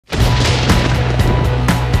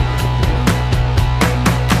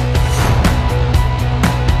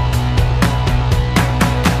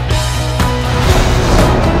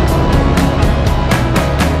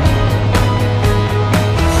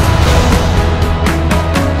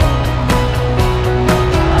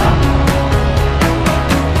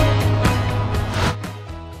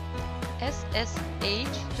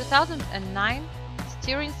2009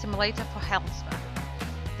 Steering Simulator for helmsman.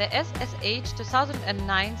 The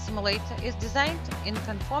SSH-2009 simulator is designed in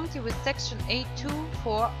conformity with Section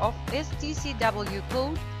 824 of STCW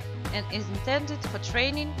Code and is intended for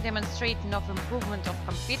training, demonstrating of improvement of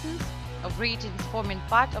competence of ratings forming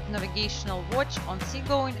part of navigational watch on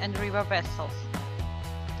seagoing and river vessels.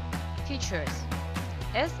 Features: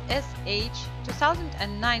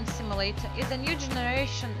 SSH-2009 Simulator is a new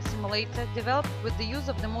generation simulator developed with the use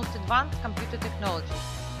of the most advanced computer technology.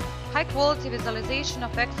 High-quality visualization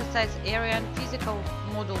of exercise area and physical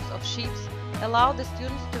models of ships allow the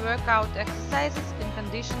students to work out exercises in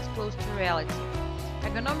conditions close to reality.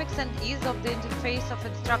 Ergonomics and ease of the interface of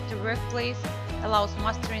instructor workplace allows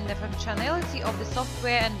mastering the functionality of the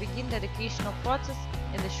software and begin the educational process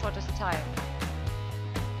in the shortest time.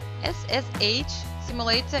 SSH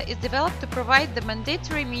Simulator is developed to provide the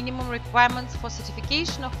mandatory minimum requirements for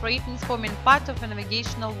certification of ratings forming part of a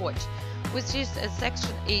navigational watch, which is a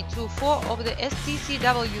Section 824 of the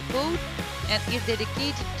STCW Code and is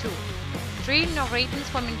dedicated to training of ratings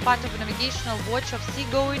forming part of a navigational watch of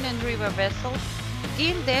seagoing and river vessels,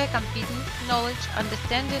 gain their competence, knowledge,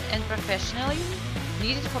 understanding and professionalism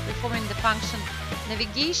needed for performing the function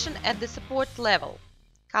navigation at the support level.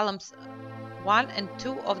 Columns 1 and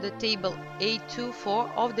 2 of the table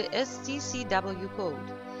 824 of the STCW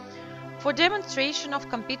Code. For demonstration of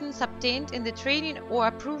competence obtained in the training or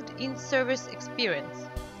approved in-service experience.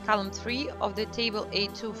 Column 3 of the table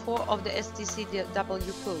 824 of the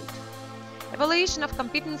STCW Code. Evaluation of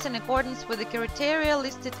competence in accordance with the criteria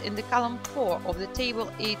listed in the column 4 of the table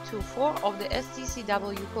 824 of the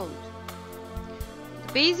STCW Code.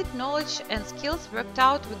 The basic knowledge and skills worked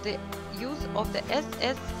out with the use of the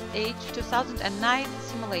SSH-2009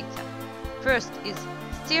 simulator. First is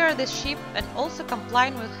steer the ship and also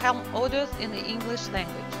complying with helm orders in the English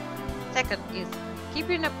language. Second is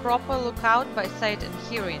keeping a proper lookout by sight and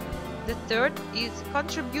hearing. The third is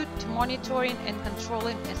contribute to monitoring and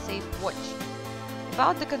controlling a safe watch.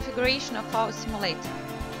 About the configuration of our simulator.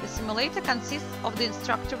 The simulator consists of the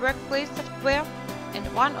instructor workplace software and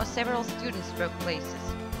one or several students' workplaces.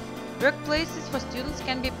 Workplaces for students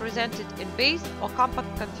can be presented in base or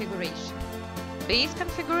compact configuration. Base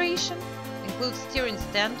configuration includes steering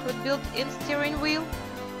stand with built-in steering wheel,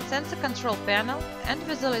 sensor control panel and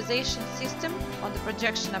visualization system on the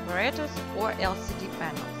projection apparatus or LCD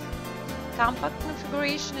panels. Compact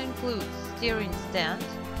configuration includes steering stand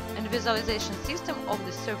and visualization system of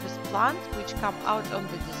the surface plant which come out on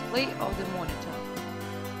the display of the monitor.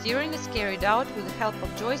 Steering is carried out with the help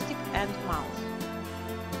of joystick and mouse.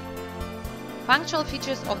 Functional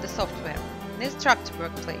features of the software. The instructor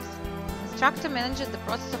workplace. Instructor manages the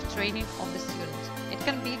process of training of the student. It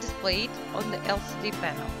can be displayed on the LCD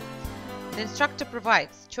panel. The instructor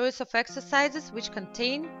provides choice of exercises which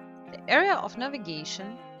contain the area of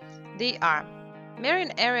navigation. They are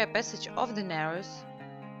marine area passage of the Narrows,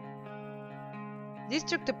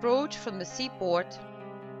 district approach from the seaport,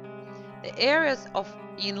 the areas of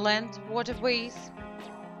inland waterways,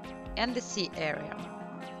 and the sea area.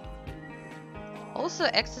 Also,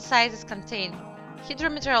 exercises contain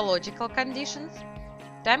hydrometeorological conditions,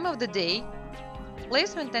 time of the day,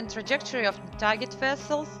 placement and trajectory of the target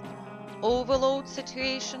vessels, overload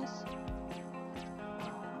situations.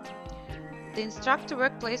 The instructor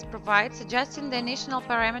workplace provides adjusting the initial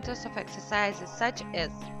parameters of exercises such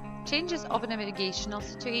as changes of a navigational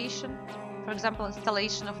situation, for example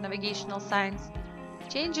installation of navigational signs,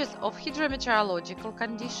 changes of hydrometeorological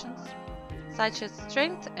conditions, such as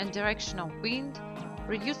strength and direction of wind,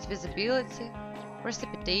 reduced visibility,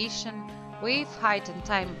 precipitation, wave height and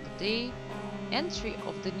time of the day, entry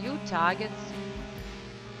of the new targets.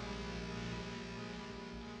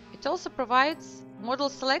 It also provides model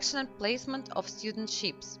selection and placement of student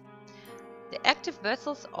ships. The active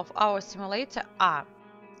vessels of our simulator are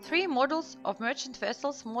 3 models of merchant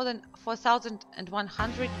vessels more than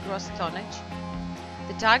 4,100 gross tonnage.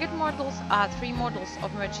 The target models are 3 models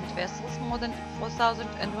of merchant vessels more than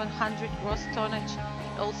 4,100 gross tonnage,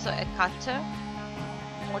 also a cutter,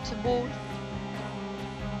 motorboat,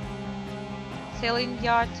 sailing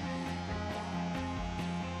yacht,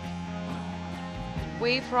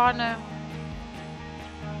 wave runner,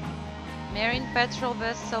 marine patrol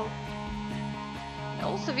vessel, and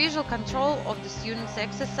also visual control of the students'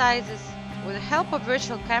 exercises. With the help of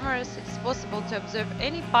virtual cameras, it is possible to observe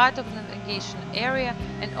any part of the navigation area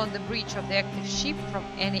and on the bridge of the active ship from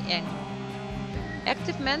any angle.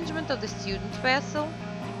 Active management of the student vessel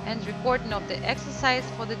and recording of the exercise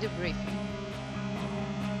for the debriefing.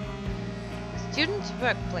 Student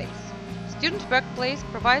workplace. Student workplace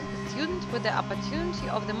provides the student with the opportunity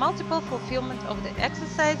of the multiple fulfillment of the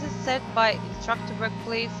exercises set by instructor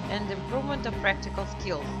workplace and improvement of practical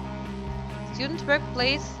skills. Student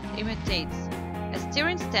workplace imitates a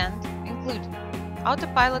steering stand, include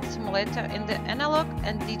autopilot simulator in the analog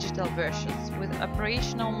and digital versions with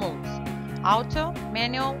operational modes, auto,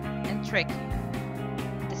 manual and track,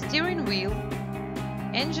 the steering wheel,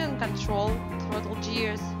 engine control, throttle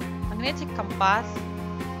gears, magnetic compass,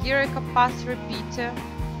 gear compass repeater,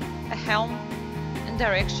 a helm and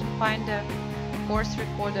direction finder, a course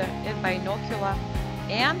recorder, a binocular,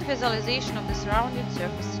 and visualization of the surrounding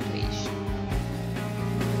surface situation.